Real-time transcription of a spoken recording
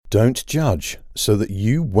Don't judge, so that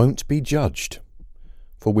you won't be judged.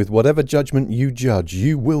 For with whatever judgment you judge,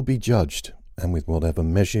 you will be judged, and with whatever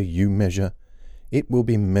measure you measure, it will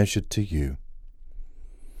be measured to you.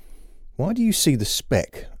 Why do you see the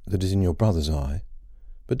speck that is in your brother's eye,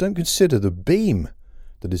 but don't consider the beam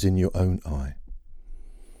that is in your own eye?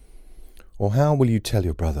 Or how will you tell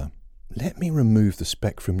your brother, let me remove the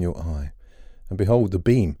speck from your eye, and behold, the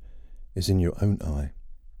beam is in your own eye?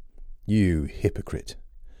 You hypocrite!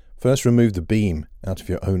 First remove the beam out of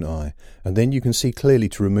your own eye, and then you can see clearly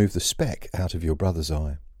to remove the speck out of your brother's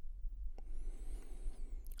eye.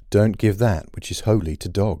 Don't give that which is holy to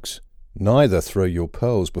dogs, neither throw your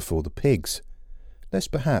pearls before the pigs,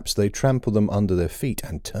 lest perhaps they trample them under their feet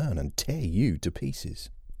and turn and tear you to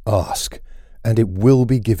pieces. Ask, and it will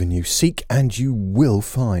be given you. Seek, and you will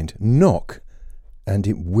find. Knock, and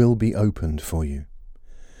it will be opened for you.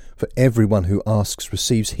 For everyone who asks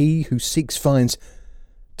receives, he who seeks finds,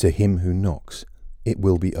 to him who knocks it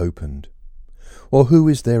will be opened. Or who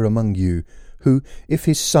is there among you who, if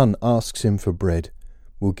his son asks him for bread,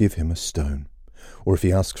 will give him a stone? Or if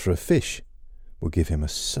he asks for a fish, will give him a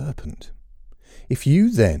serpent? If you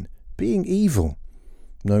then, being evil,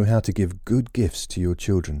 know how to give good gifts to your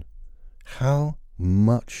children, how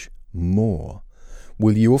much more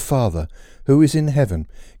will your Father, who is in heaven,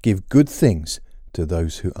 give good things to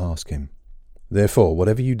those who ask him? Therefore,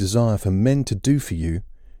 whatever you desire for men to do for you,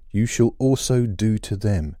 you shall also do to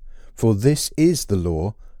them. For this is the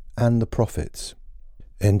law and the prophets.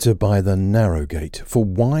 Enter by the narrow gate, for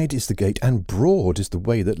wide is the gate, and broad is the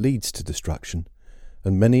way that leads to destruction,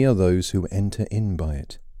 and many are those who enter in by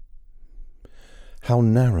it. How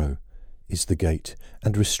narrow is the gate,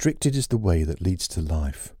 and restricted is the way that leads to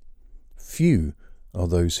life. Few are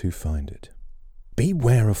those who find it.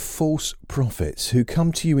 Beware of false prophets who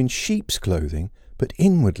come to you in sheep's clothing, but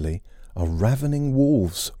inwardly are ravening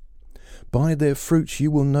wolves. By their fruits you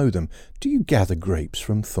will know them. Do you gather grapes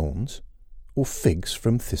from thorns, or figs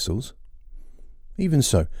from thistles? Even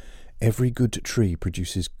so, every good tree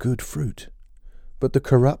produces good fruit, but the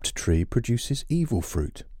corrupt tree produces evil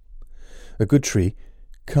fruit. A good tree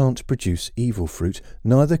can't produce evil fruit,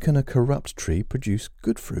 neither can a corrupt tree produce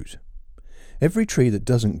good fruit. Every tree that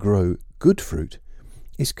doesn't grow good fruit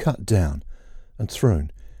is cut down and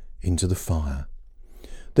thrown into the fire.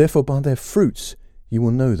 Therefore by their fruits you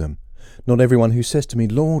will know them. Not everyone who says to me,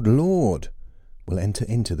 Lord, Lord, will enter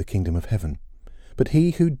into the kingdom of heaven, but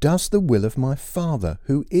he who does the will of my Father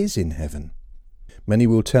who is in heaven. Many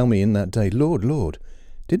will tell me in that day, Lord, Lord,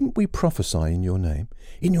 didn't we prophesy in your name?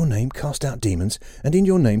 In your name cast out demons, and in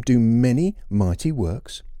your name do many mighty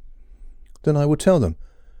works? Then I will tell them,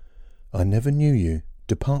 I never knew you.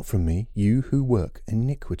 Depart from me, you who work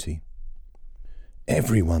iniquity.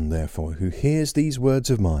 Everyone, therefore, who hears these words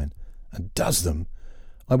of mine and does them,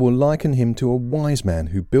 I will liken him to a wise man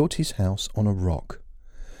who built his house on a rock.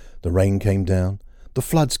 The rain came down, the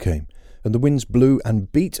floods came, and the winds blew and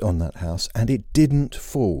beat on that house, and it didn't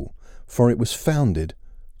fall, for it was founded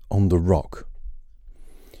on the rock.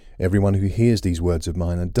 Everyone who hears these words of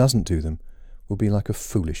mine and doesn't do them will be like a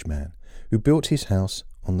foolish man who built his house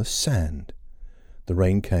on the sand. The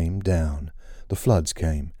rain came down, the floods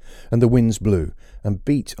came, and the winds blew and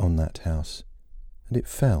beat on that house, and it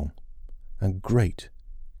fell, and great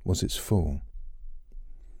was its fall.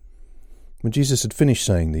 When Jesus had finished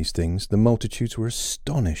saying these things, the multitudes were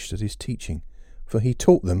astonished at his teaching, for he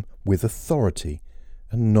taught them with authority,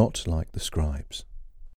 and not like the scribes.